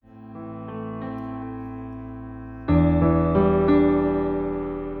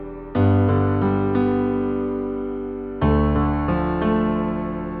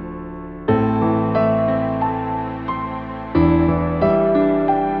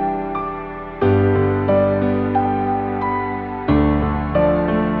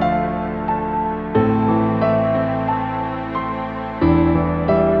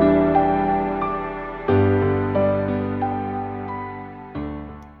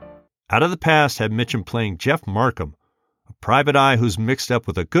Out of the Past had Mitchum playing Jeff Markham, a private eye who's mixed up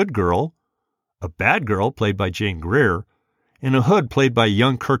with a good girl, a bad girl played by Jane Greer, and a hood played by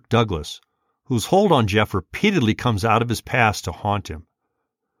young Kirk Douglas, whose hold on Jeff repeatedly comes out of his past to haunt him.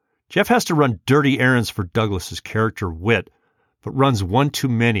 Jeff has to run dirty errands for Douglas's character Whit, but runs one too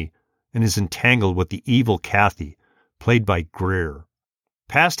many and is entangled with the evil Kathy, played by Greer.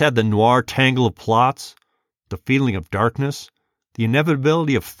 Past had the noir tangle of plots, the feeling of darkness, the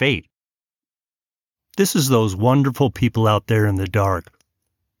inevitability of fate. This is Those Wonderful People Out There in the Dark.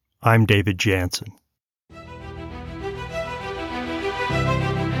 I'm David Jansen.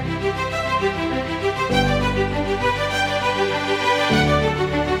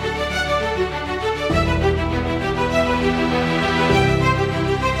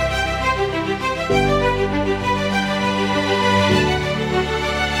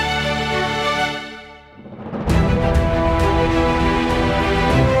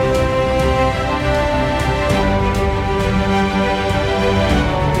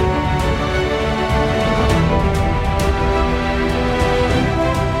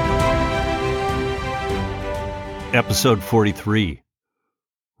 Episode 43,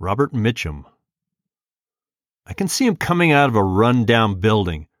 Robert Mitchum. I can see him coming out of a run-down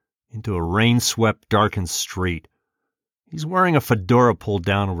building into a rain-swept, darkened street. He's wearing a fedora pulled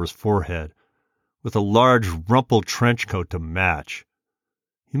down over his forehead, with a large, rumpled trench coat to match.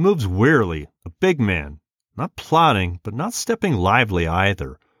 He moves wearily, a big man, not plodding, but not stepping lively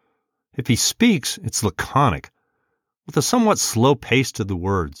either. If he speaks, it's laconic, with a somewhat slow pace to the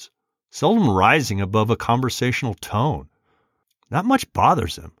words, seldom rising above a conversational tone. Not much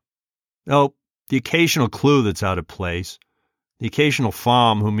bothers him. Oh, the occasional clue that's out of place, the occasional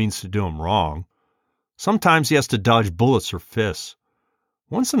fom who means to do him wrong. Sometimes he has to dodge bullets or fists.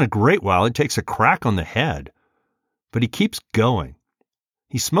 Once in a great while he takes a crack on the head. But he keeps going.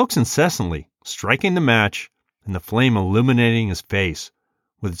 He smokes incessantly, striking the match, and the flame illuminating his face,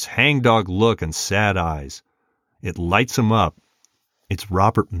 with its hangdog look and sad eyes. It lights him up. It's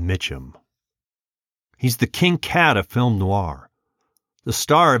Robert Mitchum. He's the king cat of film noir, the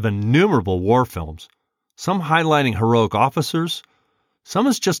star of innumerable war films, some highlighting heroic officers, some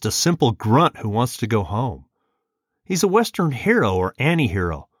as just a simple grunt who wants to go home. He's a Western hero or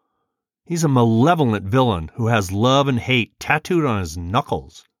anti-hero. He's a malevolent villain who has love and hate tattooed on his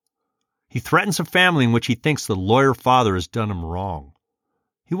knuckles. He threatens a family in which he thinks the lawyer father has done him wrong.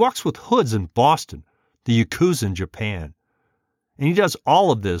 He walks with hoods in Boston, the Yakuza in Japan. And he does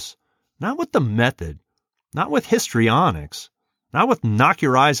all of this, not with the method, not with histrionics, not with knock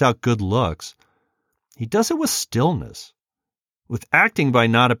your eyes out good looks. He does it with stillness, with acting by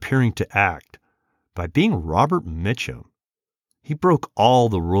not appearing to act, by being Robert Mitchum. He broke all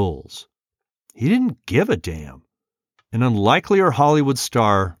the rules. He didn't give a damn. An unlikelier Hollywood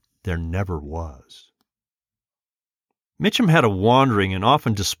star there never was. Mitchum had a wandering and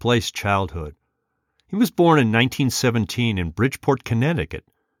often displaced childhood. He was born in 1917 in Bridgeport, Connecticut,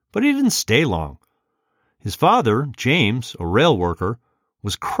 but he didn't stay long. His father, James, a rail worker,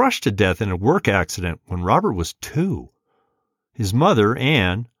 was crushed to death in a work accident when Robert was 2. His mother,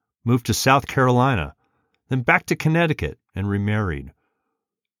 Anne, moved to South Carolina, then back to Connecticut and remarried.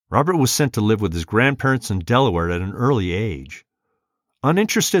 Robert was sent to live with his grandparents in Delaware at an early age.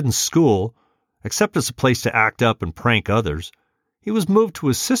 Uninterested in school, except as a place to act up and prank others, he was moved to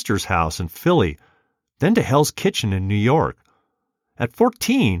his sister's house in Philly, then to Hell's Kitchen in New York. At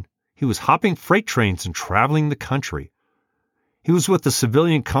 14, he was hopping freight trains and traveling the country. He was with the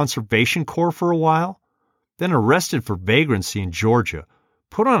Civilian Conservation Corps for a while, then arrested for vagrancy in Georgia,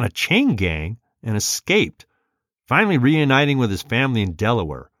 put on a chain gang, and escaped, finally reuniting with his family in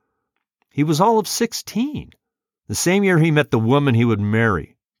Delaware. He was all of 16, the same year he met the woman he would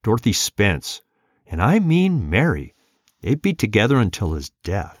marry, Dorothy Spence. And I mean marry. They'd be together until his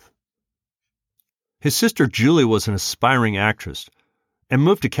death. His sister Julie was an aspiring actress and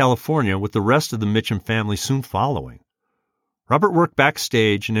moved to California with the rest of the Mitchum family soon following. Robert worked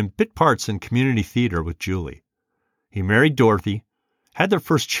backstage and in bit parts in community theater with Julie. He married Dorothy, had their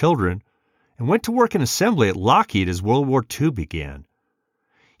first children, and went to work in assembly at Lockheed as World War II began.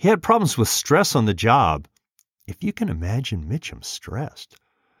 He had problems with stress on the job, if you can imagine Mitchum stressed,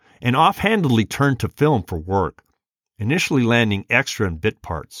 and offhandedly turned to film for work, initially landing extra and bit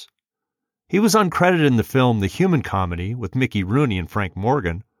parts. He was uncredited in the film The Human Comedy with Mickey Rooney and Frank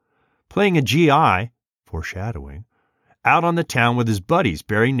Morgan, playing a GI, foreshadowing, out on the town with his buddies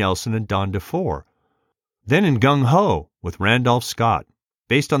Barry Nelson and Don DeFore. Then in Gung Ho with Randolph Scott,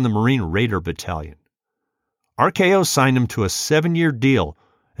 based on the Marine Raider Battalion. RKO signed him to a 7-year deal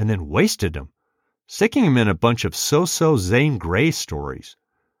and then wasted him, sticking him in a bunch of so-so Zane Grey stories.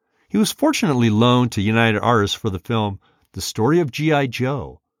 He was fortunately loaned to United Artists for the film The Story of G.I.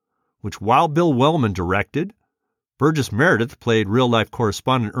 Joe, which Wild Bill Wellman directed. Burgess Meredith played real-life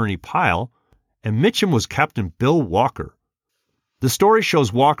correspondent Ernie Pyle, and Mitchum was Captain Bill Walker. The story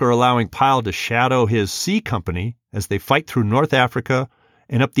shows Walker allowing Pyle to shadow his sea company as they fight through North Africa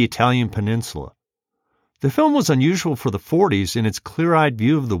and up the Italian peninsula. The film was unusual for the 40s in its clear-eyed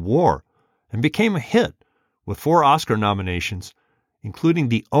view of the war and became a hit with 4 Oscar nominations, including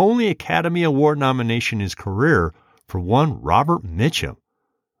the only Academy Award nomination in his career for one Robert Mitchum.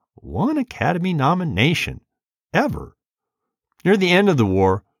 One Academy nomination. Ever. Near the end of the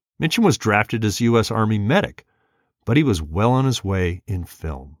war, Mitchum was drafted as U.S. Army medic, but he was well on his way in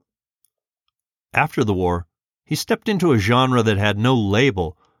film. After the war, he stepped into a genre that had no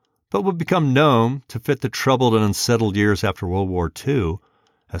label, but would become known to fit the troubled and unsettled years after World War II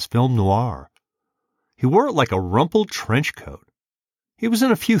as film noir. He wore it like a rumpled trench coat. He was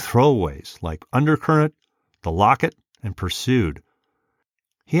in a few throwaways, like Undercurrent, The Locket, and Pursued.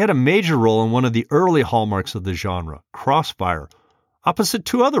 He had a major role in one of the early hallmarks of the genre, Crossfire, opposite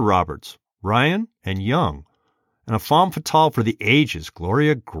 2 other Roberts, Ryan and Young, and a femme fatale for the ages,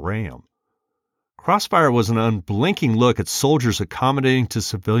 Gloria Graham. Crossfire was an unblinking look at soldiers accommodating to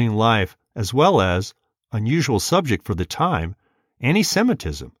civilian life, as well as, unusual subject for the time,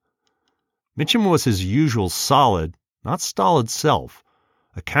 anti-Semitism. Mitchum was his usual solid, not stolid self,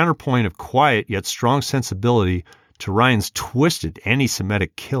 a counterpoint of quiet yet strong sensibility to Ryan's twisted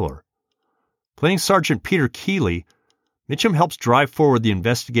anti-Semitic killer. Playing Sergeant Peter Keeley, Mitchum helps drive forward the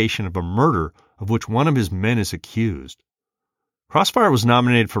investigation of a murder of which one of his men is accused. Crossfire was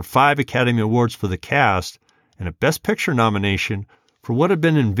nominated for 5 Academy Awards for the cast and a Best Picture nomination for what had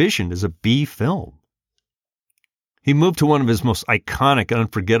been envisioned as a B film. He moved to one of his most iconic and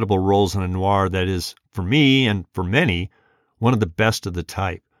unforgettable roles in a noir that is, for me and for many, one of the best of the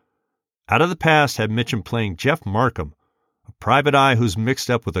type. Out of the Past had Mitchum playing Jeff Markham, a private eye who's mixed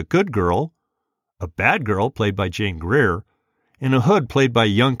up with a good girl, a bad girl played by Jane Greer, and a hood played by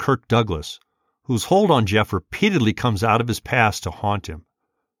young Kirk Douglas, whose hold on Jeff repeatedly comes out of his past to haunt him.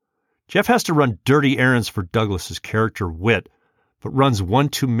 Jeff has to run dirty errands for Douglas's character Whit, but runs one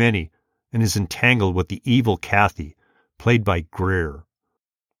too many and is entangled with the evil Kathy, played by Greer.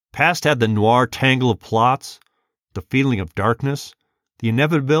 Past had the noir tangle of plots, the feeling of darkness, the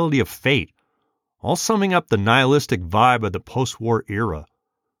inevitability of fate, all summing up the nihilistic vibe of the post-war era.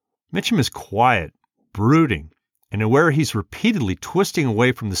 Mitchum is quiet, brooding, and aware he's repeatedly twisting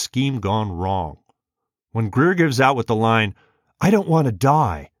away from the scheme gone wrong. When Greer gives out with the line, "I don't want to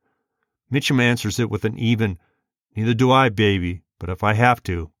die," Mitchum answers it with an even, "Neither do I, baby, but if I have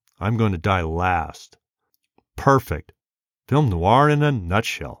to, I'm going to die last." Perfect. Film noir in a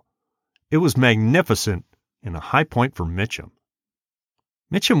nutshell. It was magnificent and a high point for Mitchum.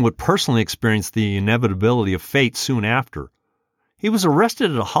 Mitchum would personally experience the inevitability of fate soon after. He was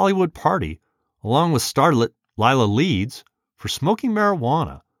arrested at a Hollywood party, along with starlet Lila Leeds, for smoking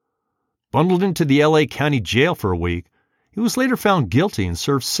marijuana. Bundled into the L.A. County Jail for a week, he was later found guilty and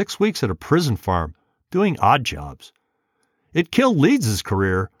served 6 weeks at a prison farm, doing odd jobs. It killed Leeds'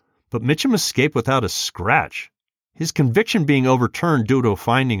 career, but Mitchum escaped without a scratch, his conviction being overturned due to a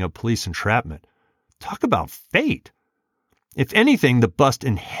finding of police entrapment. Talk about fate! If anything, the bust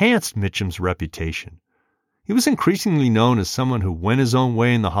enhanced Mitchum's reputation. He was increasingly known as someone who went his own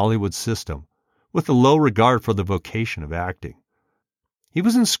way in the Hollywood system, with a low regard for the vocation of acting. He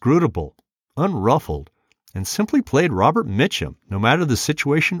was inscrutable, unruffled, and simply played Robert Mitchum, no matter the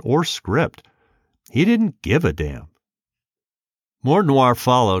situation or script. He didn't give a damn. More noir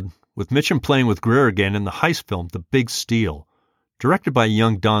followed, with Mitchum playing with Greer again in the heist film The Big Steal, directed by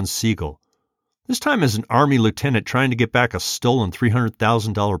young Don Siegel, this time as an Army lieutenant trying to get back a stolen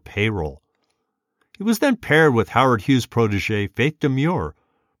 $300,000 payroll. He was then paired with Howard Hughes' protege Faith Demure,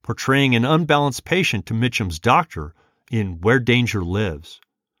 portraying an unbalanced patient to Mitchum's doctor in Where Danger Lives.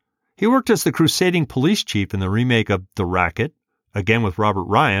 He worked as the crusading police chief in the remake of The Racket, again with Robert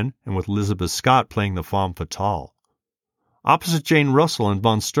Ryan and with Elizabeth Scott playing the femme fatale. Opposite Jane Russell in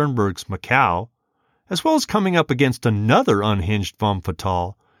von Sternberg's Macau, as well as coming up against another unhinged femme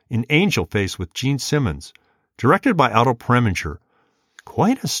fatale in Angel Face with Gene Simmons, directed by Otto Preminger.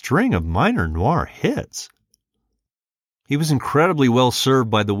 Quite a string of minor noir hits. He was incredibly well served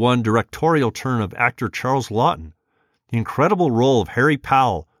by the one directorial turn of actor Charles Laughton, the incredible role of Harry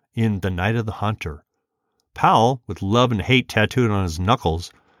Powell in The Night of the Hunter. Powell, with love and hate tattooed on his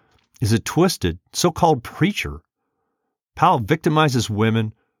knuckles, is a twisted, so-called preacher. Powell victimizes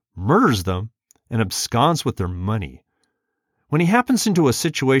women, murders them, and absconds with their money. When he happens into a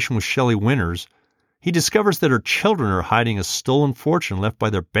situation with Shelley Winters, He discovers that her children are hiding a stolen fortune left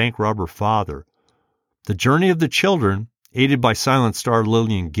by their bank robber father. The journey of the children, aided by silent star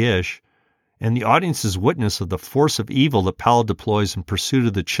Lillian Gish, and the audience's witness of the force of evil that Powell deploys in pursuit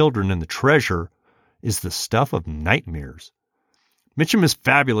of the children and the treasure, is the stuff of nightmares. Mitchum is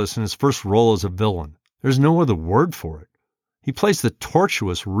fabulous in his first role as a villain. There's no other word for it. He plays the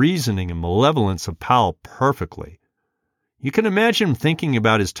tortuous reasoning and malevolence of Powell perfectly. You can imagine him thinking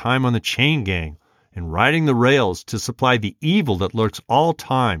about his time on the chain gang and riding the rails to supply the evil that lurks all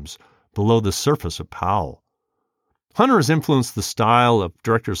times below the surface of Powell. Hunter has influenced the style of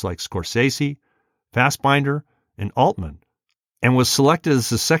directors like Scorsese, Fassbinder, and Altman, and was selected as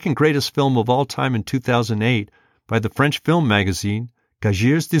the second greatest film of all time in 2008 by the French film magazine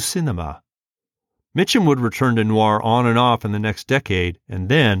Gagiers du Cinéma. Mitchum would return to noir on and off in the next decade, and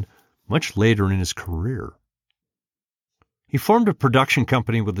then, much later in his career. He formed a production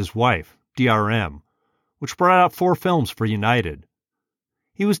company with his wife, DRM, which brought out 4 films for United.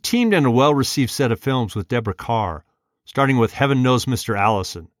 He was teamed in a well-received set of films with Deborah Kerr, starting with Heaven Knows Mr.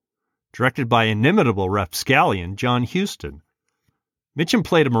 Allison, directed by inimitable rapscallion John Huston. Mitchum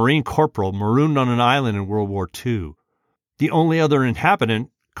played a Marine corporal marooned on an island in World War II. The only other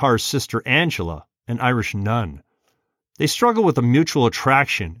inhabitant, Kerr's sister Angela, an Irish nun. They struggle with a mutual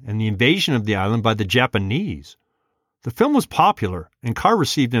attraction and the invasion of the island by the Japanese. The film was popular, and Kerr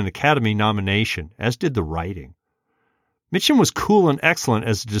received an Academy nomination, as did the writing. Mitchum was cool and excellent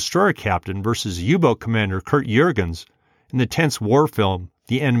as a destroyer captain versus U-boat commander Kurt Jurgens in the tense war film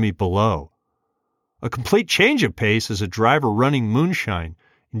The Enemy Below. A complete change of pace as a driver running moonshine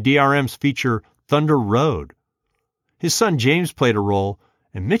in DRM's feature Thunder Road. His son James played a role,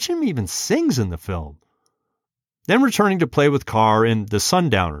 and Mitchum even sings in the film. Then returning to play with Kerr in The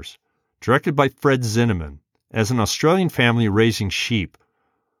Sundowners, directed by Fred Zinnemann, as an Australian family raising sheep.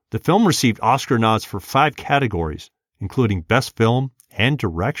 The film received Oscar nods for 5 categories, including Best Film and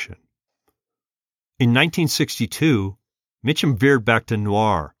Direction. In 1962, Mitchum veered back to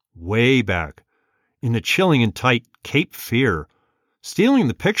noir, way back, in the chilling and tight Cape Fear, stealing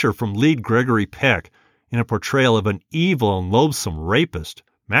the picture from lead Gregory Peck in a portrayal of an evil and loathsome rapist,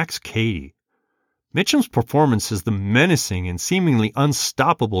 Max Cady. Mitchum's performance as the menacing and seemingly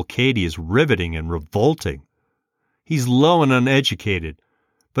unstoppable Cady is riveting and revolting. He's low and uneducated,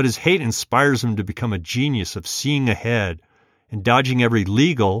 but his hate inspires him to become a genius of seeing ahead and dodging every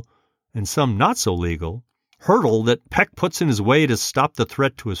legal, and some not so legal, hurdle that Peck puts in his way to stop the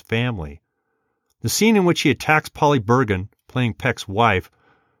threat to his family. The scene in which he attacks Polly Bergen, playing Peck's wife,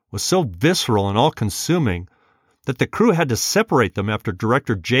 was so visceral and all-consuming that the crew had to separate them after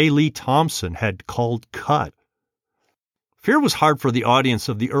director J. Lee Thompson had called cut. Fear was hard for the audience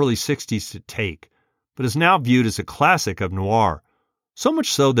of the early 60s to take, but is now viewed as a classic of noir, so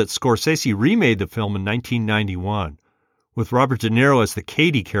much so that Scorsese remade the film in 1991, with Robert De Niro as the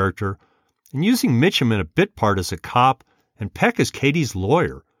Cady character and using Mitchum in a bit part as a cop and Peck as Cady's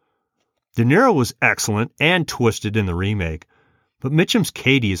lawyer. De Niro was excellent and twisted in the remake, but Mitchum's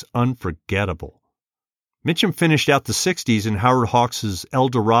Cady is unforgettable. Mitchum finished out the 60s in Howard Hawks' El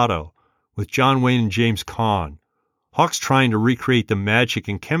Dorado with John Wayne and James Caan, Hawks trying to recreate the magic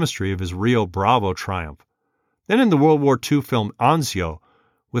and chemistry of his Rio Bravo triumph. Then in the World War II film Anzio,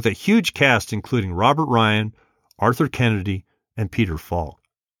 with a huge cast including Robert Ryan, Arthur Kennedy, and Peter Falk.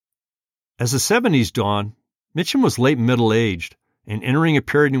 As the 70s dawned, Mitchum was late middle-aged and entering a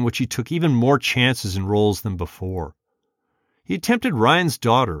period in which he took even more chances in roles than before. He attempted Ryan's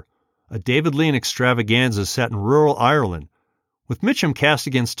Daughter, a David Lean extravaganza set in rural Ireland, with Mitchum cast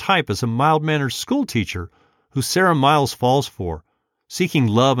against type as a mild-mannered schoolteacher who Sarah Miles falls for, seeking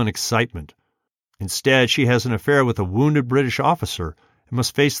love and excitement. Instead, she has an affair with a wounded British officer and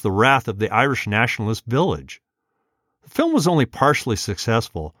must face the wrath of the Irish nationalist village. The film was only partially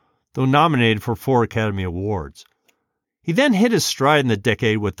successful, though nominated for 4 Academy Awards. He then hit his stride in the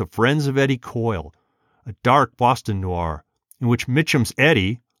decade with The Friends of Eddie Coyle, a dark Boston noir in which Mitchum's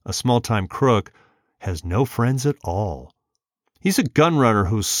Eddie, a small-time crook, has no friends at all. He's a gunrunner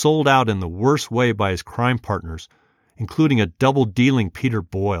who's sold out in the worst way by his crime partners, including a double-dealing Peter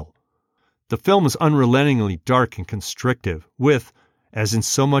Boyle. The film is unrelentingly dark and constrictive, with, as in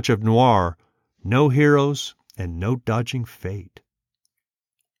so much of noir, no heroes and no dodging fate.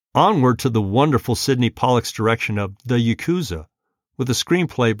 Onward to the wonderful Sidney Pollack's direction of The Yakuza, with a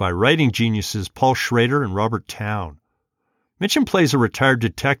screenplay by writing geniuses Paul Schrader and Robert Towne. Mitchum plays a retired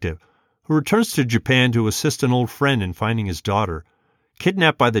detective who returns to Japan to assist an old friend in finding his daughter,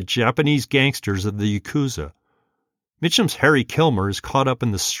 kidnapped by the Japanese gangsters of the Yakuza. Mitchum's Harry Kilmer is caught up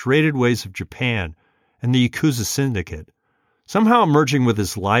in the straighted ways of Japan and the Yakuza syndicate, somehow emerging with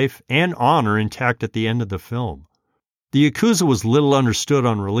his life and honor intact at the end of the film. The Yakuza was little understood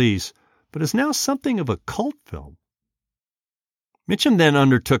on release, but is now something of a cult film. Mitchum then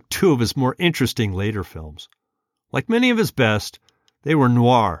undertook two of his more interesting later films. Like many of his best, they were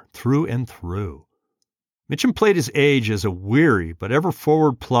noir through and through. Mitchum played his age as a weary but ever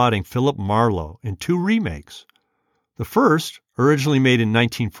forward-plodding Philip Marlowe in two remakes. The first, originally made in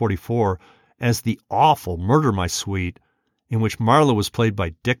 1944 as the awful Murder My Sweet, in which Marlowe was played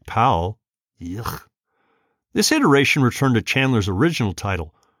by Dick Powell. Yuck. This iteration returned to Chandler's original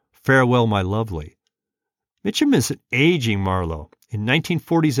title, Farewell My Lovely. Mitchum is an aging Marlowe in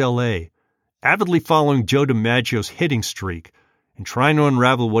 1940s L.A., avidly following Joe DiMaggio's hitting streak and trying to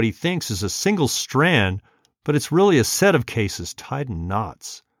unravel what he thinks is a single strand, but it's really a set of cases tied in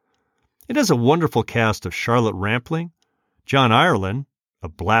knots. It has a wonderful cast of Charlotte Rampling, John Ireland, a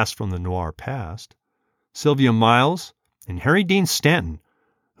blast from the noir past, Sylvia Miles, and Harry Dean Stanton,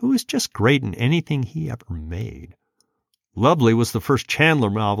 who is just great in anything he ever made. Lovely was the first Chandler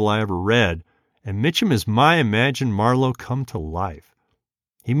novel I ever read, and Mitchum is my imagined Marlowe come to life.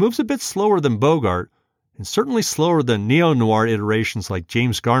 He moves a bit slower than Bogart, and certainly slower than neo-noir iterations like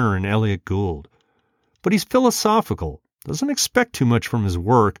James Garner and Elliot Gould. But he's philosophical, doesn't expect too much from his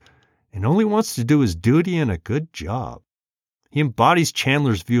work, and only wants to do his duty and a good job. He embodies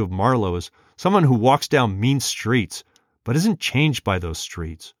Chandler's view of Marlowe as someone who walks down mean streets, but isn't changed by those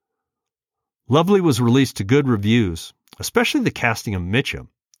streets. Lovely was released to good reviews, especially the casting of Mitchum,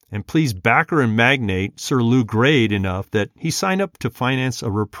 and pleased backer and magnate Sir Lou Grade enough that he signed up to finance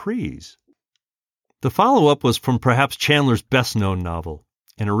a reprise. The follow-up was from perhaps Chandler's best-known novel,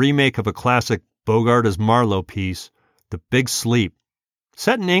 and a remake of a classic Bogart as Marlowe piece, The Big Sleep,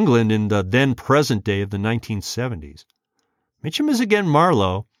 set in England in the then-present day of the 1970s. Mitchum is again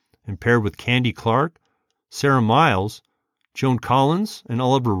Marlowe, and paired with Candy Clark, Sarah Miles, Joan Collins, and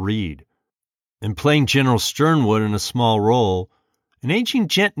Oliver Reed, and playing General Sternwood in a small role, an aging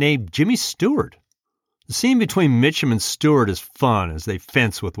gent named Jimmy Stewart. The scene between Mitchum and Stewart is fun as they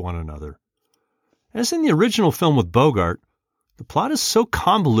fence with one another. As in the original film with Bogart, the plot is so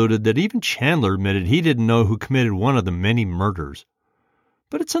convoluted that even Chandler admitted he didn't know who committed one of the many murders.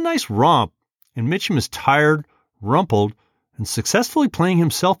 But it's a nice romp, and Mitchum is tired, rumpled, and successfully playing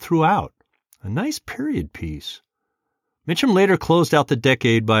himself throughout. A nice period piece. Mitchum later closed out the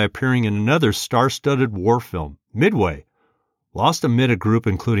decade by appearing in another star-studded war film, Midway, lost amid a group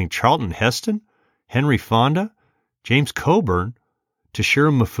including Charlton Heston, Henry Fonda, James Coburn,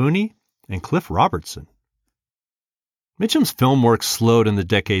 Toshiro Mifune, and Cliff Robertson. Mitchum's film work slowed in the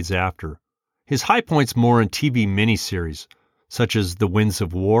decades after. His high points more in TV miniseries, such as The Winds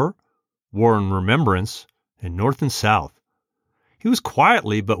of War, War and Remembrance, and North and South. He was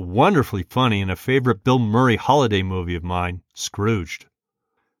quietly but wonderfully funny in a favorite Bill Murray holiday movie of mine, Scrooged.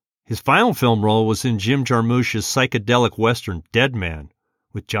 His final film role was in Jim Jarmusch's psychedelic western Dead Man,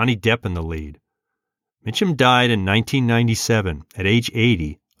 with Johnny Depp in the lead. Mitchum died in 1997 at age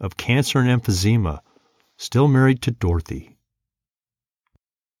 80 of cancer and emphysema, still married to Dorothy.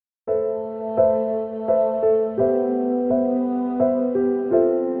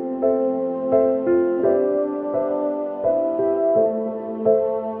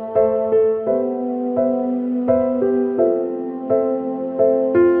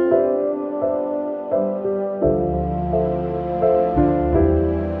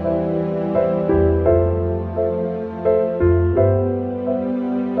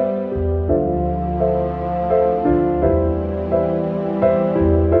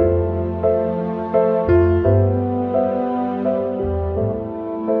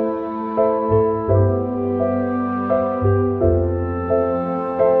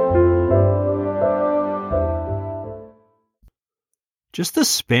 Just the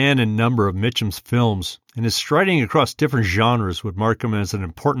span and number of Mitchum's films and his striding across different genres would mark him as an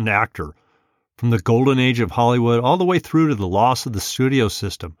important actor, from the golden age of Hollywood all the way through to the loss of the studio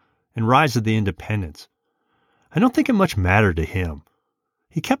system and rise of the independents. I don't think it much mattered to him.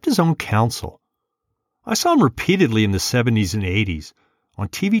 He kept his own counsel. I saw him repeatedly in the 70s and 80s, on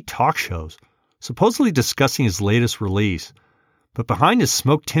TV talk shows, supposedly discussing his latest release, but behind his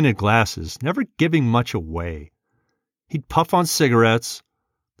smoke-tinted glasses, never giving much away. He'd puff on cigarettes.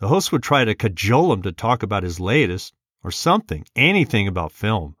 The host would try to cajole him to talk about his latest, or something, anything about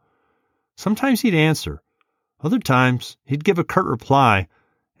film. Sometimes he'd answer. Other times, he'd give a curt reply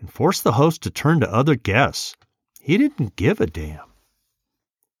and force the host to turn to other guests. He didn't give a damn.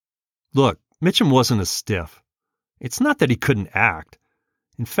 Look, Mitchum wasn't a stiff. It's not that he couldn't act.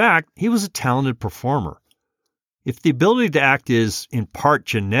 In fact, he was a talented performer. If the ability to act is, in part,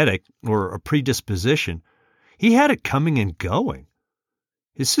 genetic or a predisposition, He had it coming and going.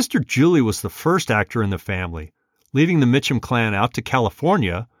 His sister Julie was the first actor in the family, leading the Mitchum clan out to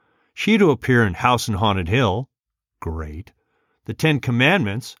California. She to appear in House on Haunted Hill, great, The Ten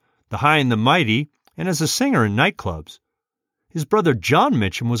Commandments, The High and the Mighty, and as a singer in nightclubs. His brother John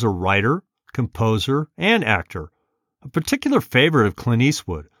Mitchum was a writer, composer, and actor, a particular favorite of Clint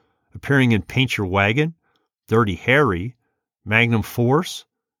Eastwood, appearing in Paint Your Wagon, Dirty Harry, Magnum Force,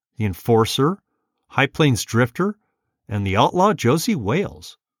 The Enforcer, High Plains Drifter, and The Outlaw Josie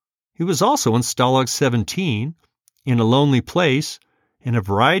Wales. He was also in Stalag 17, In a Lonely Place, and a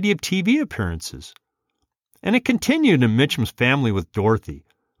variety of TV appearances. And it continued in Mitchum's family with Dorothy.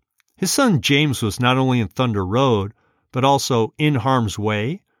 His son James was not only in Thunder Road, but also In Harm's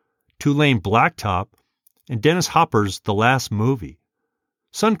Way, Two-Lane Blacktop, and Dennis Hopper's The Last Movie.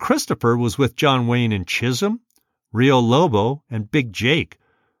 Son Christopher was with John Wayne in Chisholm, Rio Lobo, and Big Jake,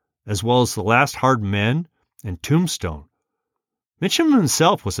 as well as The Last Hard Men and Tombstone. Mitchum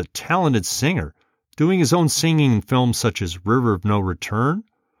himself was a talented singer, doing his own singing in films such as River of No Return,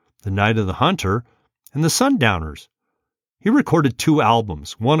 The Night of the Hunter, and The Sundowners. He recorded 2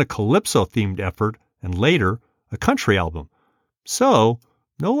 albums, one a calypso-themed effort, and later, a country album. So,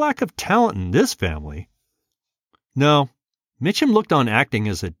 no lack of talent in this family. No, Mitchum looked on acting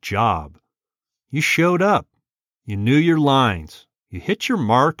as a job. You showed up. You knew your lines. You hit your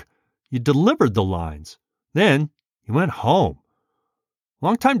mark. You delivered the lines. Then, you went home.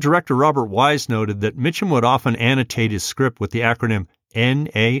 Longtime director Robert Wise noted that Mitchum would often annotate his script with the acronym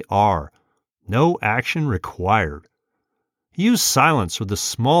NAR, no action required. He used silence or the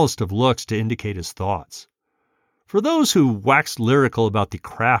smallest of looks to indicate his thoughts. For those who waxed lyrical about the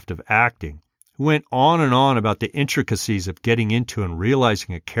craft of acting, who went on and on about the intricacies of getting into and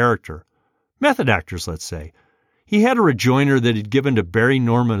realizing a character, method actors, let's say, he had a rejoinder that he'd given to Barry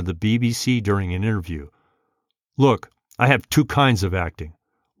Norman of the BBC during an interview. Look, I have 2 kinds of acting,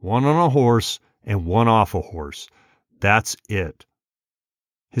 one on a horse and one off a horse. That's it.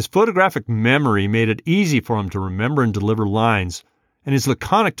 His photographic memory made it easy for him to remember and deliver lines, and his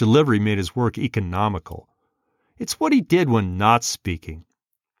laconic delivery made his work economical. It's what he did when not speaking.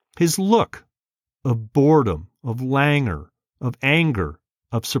 His look of boredom, of languor, of anger,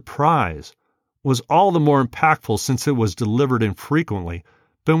 of surprise was all the more impactful since it was delivered infrequently,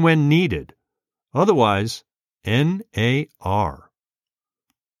 but when needed. Otherwise, NAR.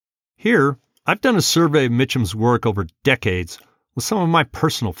 Here, I've done a survey of Mitchum's work over decades with some of my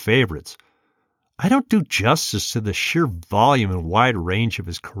personal favorites. I don't do justice to the sheer volume and wide range of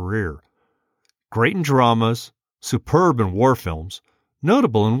his career. Great in dramas, superb in war films,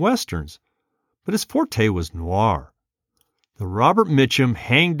 notable in westerns, but his forte was noir. The Robert Mitchum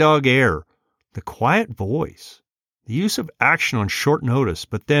hangdog air, the quiet voice, the use of action on short notice,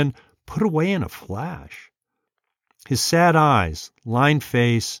 but then put away in a flash. His sad eyes, lined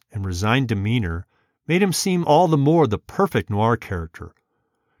face, and resigned demeanor made him seem all the more the perfect noir character,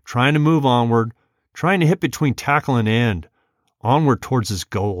 trying to move onward, trying to hit between tackle and end, onward towards his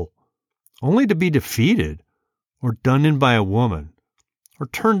goal, only to be defeated, or done in by a woman, or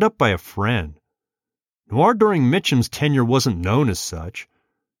turned up by a friend. Noir during Mitchum's tenure wasn't known as such.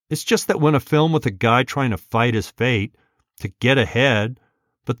 It's just that when a film with a guy trying to fight his fate, to get ahead,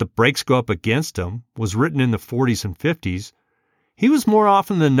 but the brakes go up against him, was written in the 40s and 50s, he was more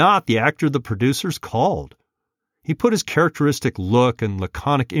often than not the actor the producers called. He put his characteristic look and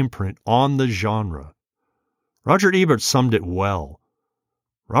laconic imprint on the genre. Roger Ebert summed it well.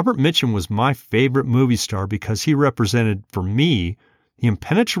 Robert Mitchum was my favorite movie star because he represented, for me, the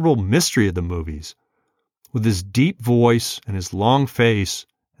impenetrable mystery of the movies. With his deep voice and his long face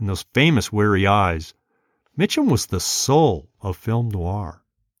and those famous weary eyes, Mitchum was the soul of film noir.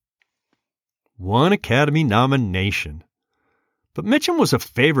 1 Academy nomination. But Mitchum was a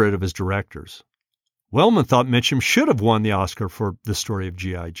favorite of his directors. Wellman thought Mitchum should have won the Oscar for The Story of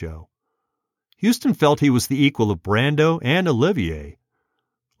G.I. Joe. Huston felt he was the equal of Brando and Olivier.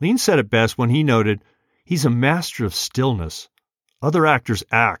 Lean said it best when he noted, "He's a master of stillness. Other actors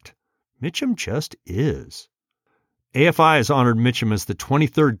act. Mitchum just is." AFI has honored Mitchum as the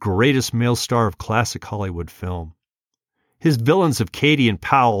 23rd greatest male star of classic Hollywood film. His villains of Katie and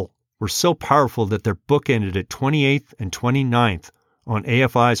Powell were so powerful that their book ended at 28th and 29th on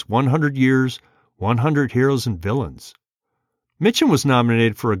AFI's 100 Years, 100 Heroes and Villains. Mitchum was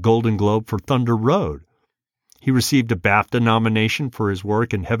nominated for a Golden Globe for Thunder Road. He received a BAFTA nomination for his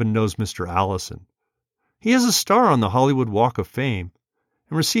work in Heaven Knows Mr. Allison. He has a star on the Hollywood Walk of Fame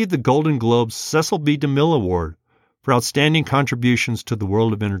and received the Golden Globe's Cecil B. DeMille Award for outstanding contributions to the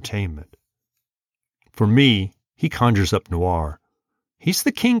world of entertainment. For me, he conjures up noir. He's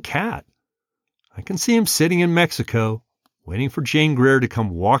the king cat. I can see him sitting in Mexico, waiting for Jane Greer to come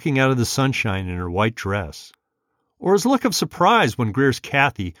walking out of the sunshine in her white dress. Or his look of surprise when Greer's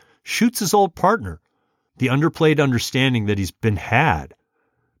Kathy shoots his old partner, the underplayed understanding that he's been had.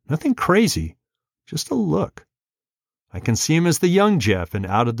 Nothing crazy, just a look. I can see him as the young Jeff in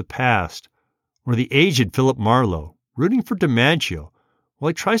Out of the Past, or the aged Philip Marlowe, rooting for DiMaggio, while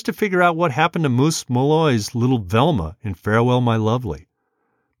he tries to figure out what happened to Moose Malloy's little Velma in Farewell, My Lovely,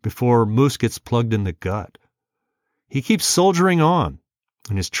 before Moose gets plugged in the gut. He keeps soldiering on,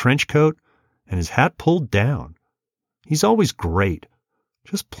 in his trench coat and his hat pulled down. He's always great,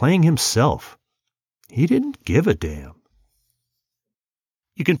 just playing himself. He didn't give a damn.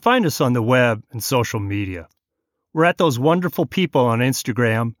 You can find us on the web and social media. We're at Those Wonderful People on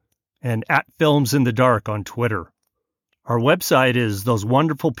Instagram and at Films in the Dark on Twitter. Our website is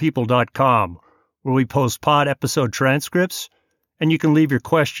thosewonderfulpeople.com, where we post pod episode transcripts, and you can leave your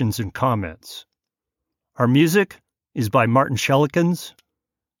questions and comments. Our music is by Martin Shelikins,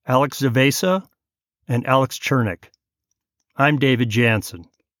 Alex Zavesa, and Alex Chernick. I'm David Jansen.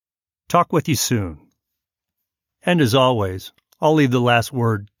 Talk with you soon. And as always, I'll leave the last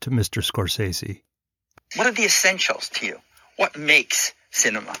word to Mr. Scorsese. What are the essentials to you? What makes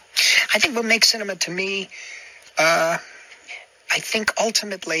cinema? I think what makes cinema to me, I think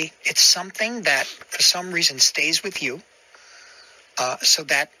ultimately it's something that for some reason stays with you, so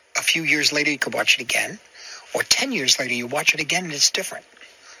that a few years later you could watch it again, or 10 years later you watch it again and it's different.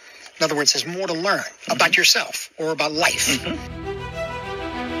 In other words, there's more to learn about yourself or about life.